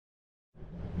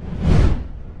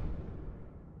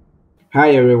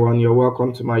Hi everyone, you're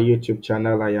welcome to my YouTube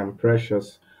channel. I am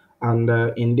Precious, and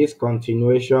in this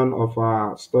continuation of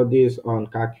our studies on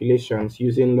calculations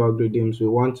using logarithms, we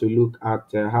want to look at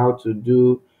how to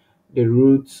do the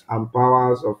roots and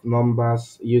powers of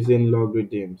numbers using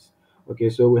logarithms. Okay,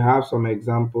 so we have some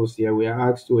examples here. We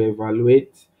are asked to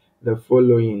evaluate the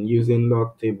following using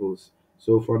log tables.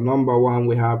 So for number one,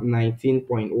 we have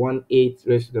 19.18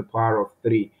 raised to the power of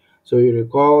 3. So you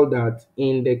recall that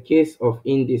in the case of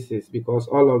indices, because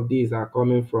all of these are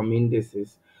coming from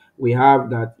indices, we have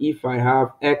that if I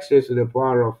have x raised to the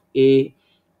power of a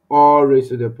or raised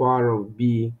to the power of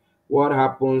b, what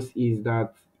happens is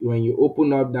that when you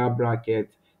open up that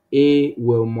bracket, a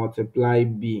will multiply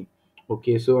b.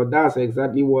 Okay, so that's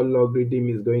exactly what logarithm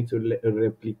is going to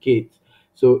replicate.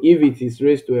 So if it is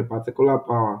raised to a particular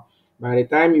power, by the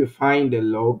time you find the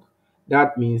log,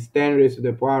 that means 10 raised to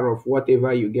the power of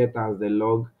whatever you get as the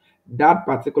log, that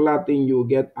particular thing you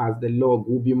get as the log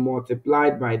will be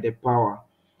multiplied by the power,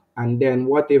 and then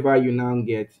whatever you now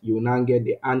get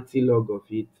the anti-log of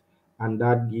it, and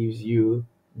that gives you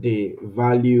the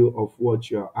value of what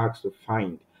you are asked to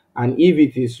find. And if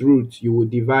it is root, you will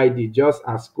divide it just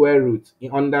as square root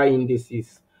under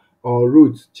indices, or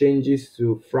root changes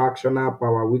to fractional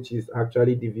power, which is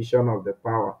actually division of the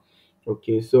power.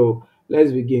 Okay, so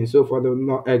let's begin. So for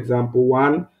the example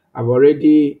one, I've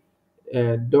already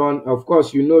done. Of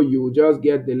course, you will just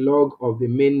get the log of the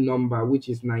main number, which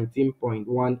is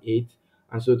 19.18.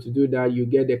 And so to do that, you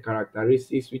get the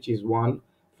characteristics, which is 1.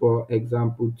 For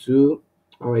example 2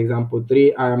 or example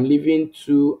 3, I am leaving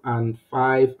 2 and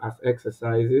 5 as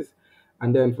exercises.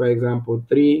 And then for example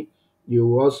 3, you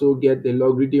will also get the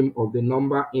logarithm of the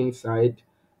number inside,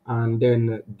 and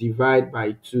then divide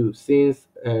by 2, since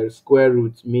square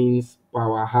root means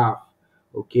power half.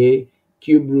 Okay,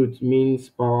 cube root means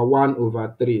power 1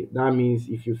 over 3. That means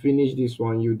if you finish this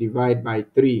one, you divide by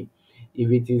 3.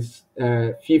 If it is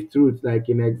fifth root, like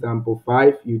in example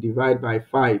 5, you divide by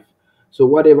 5. So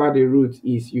whatever the root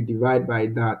is, you divide by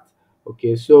that.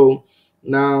 Okay, so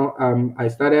now I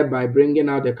started by bringing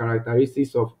out the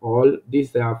characteristics of all.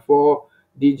 These are 4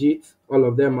 digits. All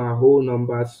of them are whole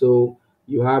numbers. So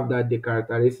you have that the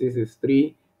characteristics is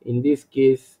 3. In this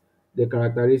case, the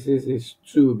characteristics is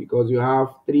 2, because you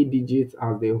have 3 digits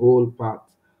as the whole part.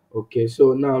 Okay,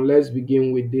 so now let's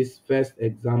begin with this first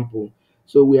example.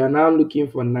 So we are now looking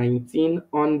for 19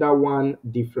 under 1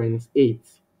 difference 8.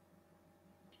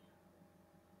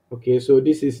 Okay, so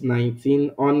this is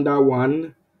 19 under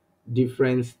 1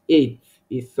 difference 8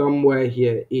 is somewhere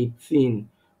here, 18.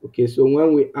 Okay, so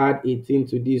when we add 18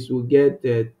 to this, we'll get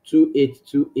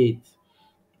 2828.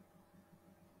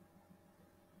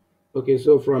 Okay,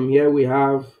 so from here we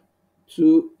have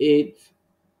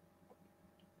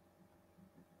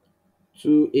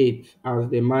 2828 as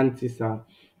the mantissa.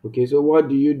 Okay, so what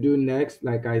do you do next?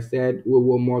 Like I said, we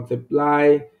will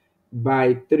multiply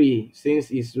by 3,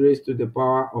 since it's raised to the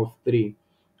power of 3.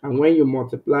 And when you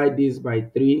multiply this by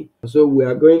 3, so we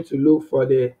are going to look for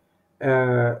the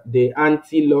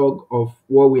anti-log of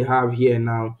what we have here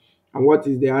now. And what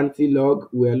is the anti-log?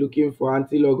 We are looking for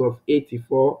anti-log of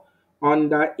 84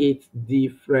 under 8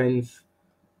 difference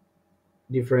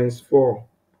 4.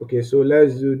 Okay, so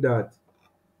let's do that.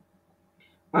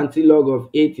 Antilog of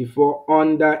 84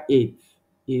 under 8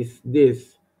 is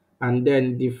this, and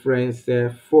then difference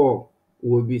 4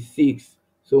 will be 6.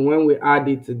 So when we add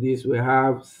it to this, we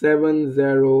have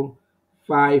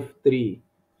 7053.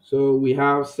 So we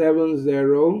have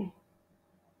 70,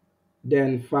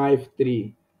 then 5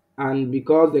 3, and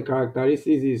because the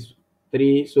characteristics is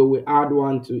 3, so we add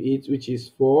 1 to it, which is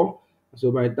 4.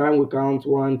 So by the time we count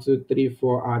 1 2 3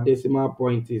 4, our decimal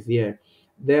point is here.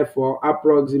 Therefore,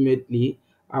 approximately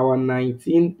our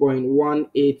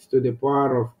 19.18 to the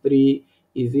power of 3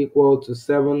 is equal to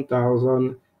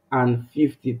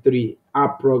 7053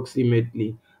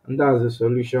 approximately, and that's the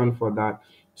solution for that.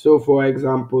 So for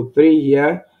example 3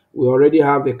 here, we already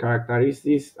have the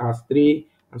characteristics as 3,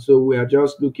 and so we are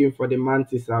just looking for the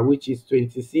mantissa, which is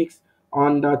 26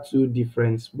 under 2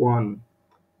 difference 1.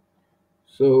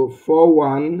 So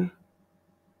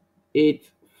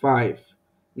 4185.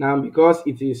 Now because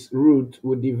it is root,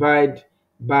 we divide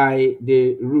by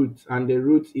the root, and the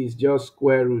root is just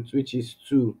square root, which is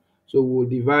 2. So we'll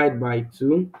divide by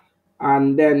 2,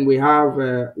 and then we have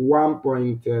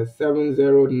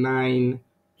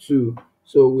 1.7092.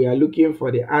 So we are looking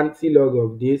for the anti-log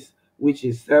of this, which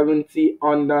is 70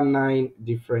 under 9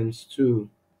 difference 2.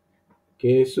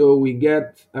 Okay, so we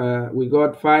got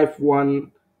 5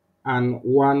 1 and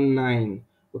 1 9.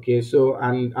 Okay, so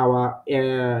and our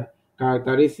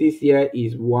characteristics here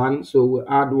is 1, so we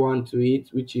add 1 to it,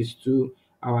 which is 2,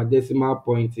 our decimal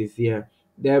point is here.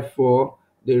 Therefore,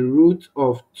 the root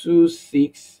of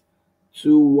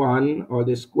 2621, or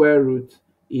the square root,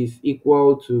 is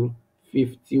equal to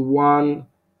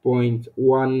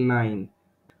 51.19.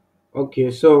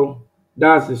 Okay, so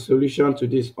that's the solution to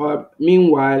this. Or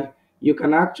meanwhile, you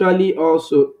can actually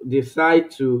also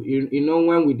decide to,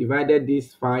 when we divided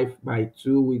this 5 by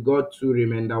 2, we got 2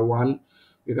 remainder 1.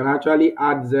 You can actually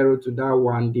add 0 to that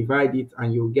 1, divide it,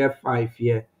 and you'll get 5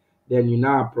 here. Then you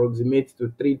now approximate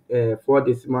to 4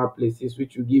 decimal places,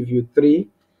 which will give you 3.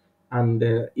 And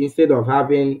instead of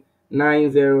having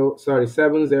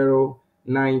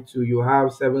 7092, you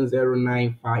have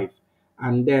 7095,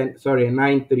 and then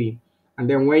 93. And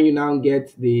then when you now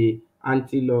get the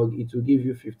anti-log, it will give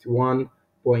you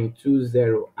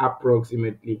 51.20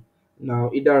 approximately.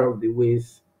 Now either of the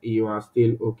ways, you are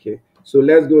still okay. So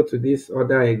let's go to this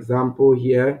other example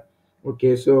here.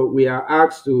 Okay, so we are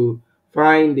asked to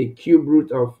find the cube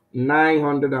root of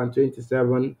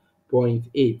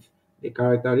 927.8. The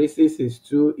characteristics is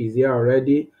 2 is here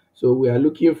already. So we are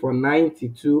looking for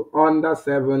 92 under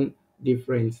 7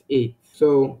 difference 8.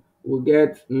 So we'll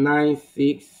get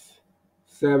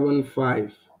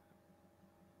 9675.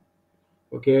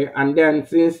 Okay, and then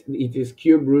since it is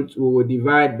cube root, we will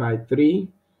divide by 3.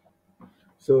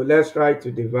 So let's try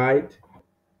to divide.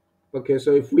 Okay,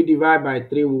 so if we divide by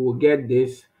 3, we will get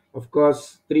this. Of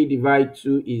course, 3 divide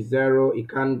 2 is 0. It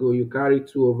can't go. You carry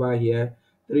 2 over here.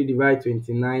 3 divide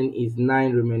 29 is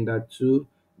 9 remainder 2.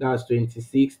 That's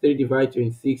 26. 3 divide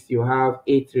 26, you have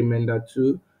 8 remainder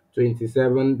 2.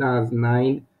 27, that's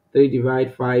 9. 3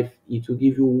 divide 5, it will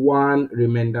give you 1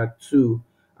 remainder 2.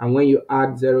 And when you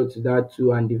add 0 to that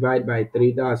 2 and divide by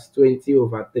 3, that's 20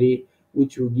 over 3,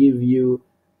 which will give you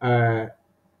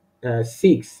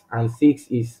 6, and 6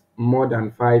 is more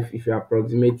than 5. If you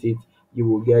approximate it, you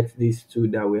will get these 2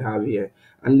 that we have here.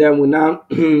 And then we now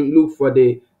look for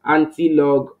the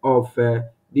anti-log of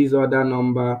this other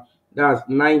number. That's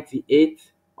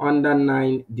 98 under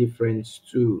 9 difference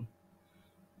 2.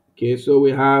 Okay, so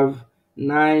we have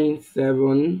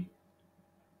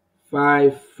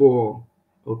 9754.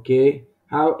 Okay,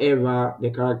 however,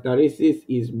 the characteristics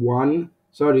is 0.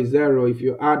 If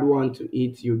you add 1 to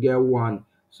it, you get 1.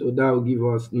 So that will give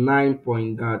us 9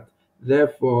 point that.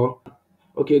 Therefore,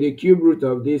 okay, the cube root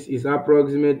of this is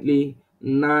approximately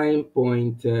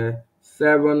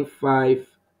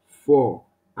 9.754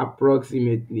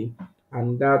 approximately,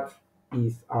 and that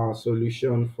is our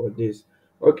solution for this.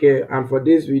 Okay, and for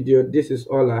this video, this is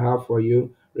all I have for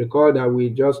you. Recall that we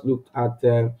just looked at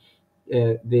the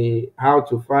how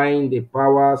to find the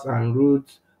powers and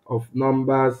roots of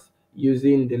numbers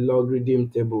using the logarithm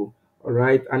table. All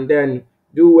right, and then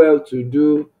do well to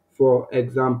do for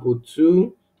example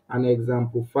 2 and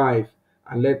example 5,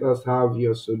 and let us have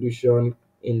your solution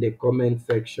in the comment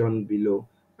section below.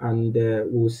 And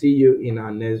we'll see you in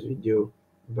our next video.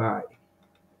 Bye.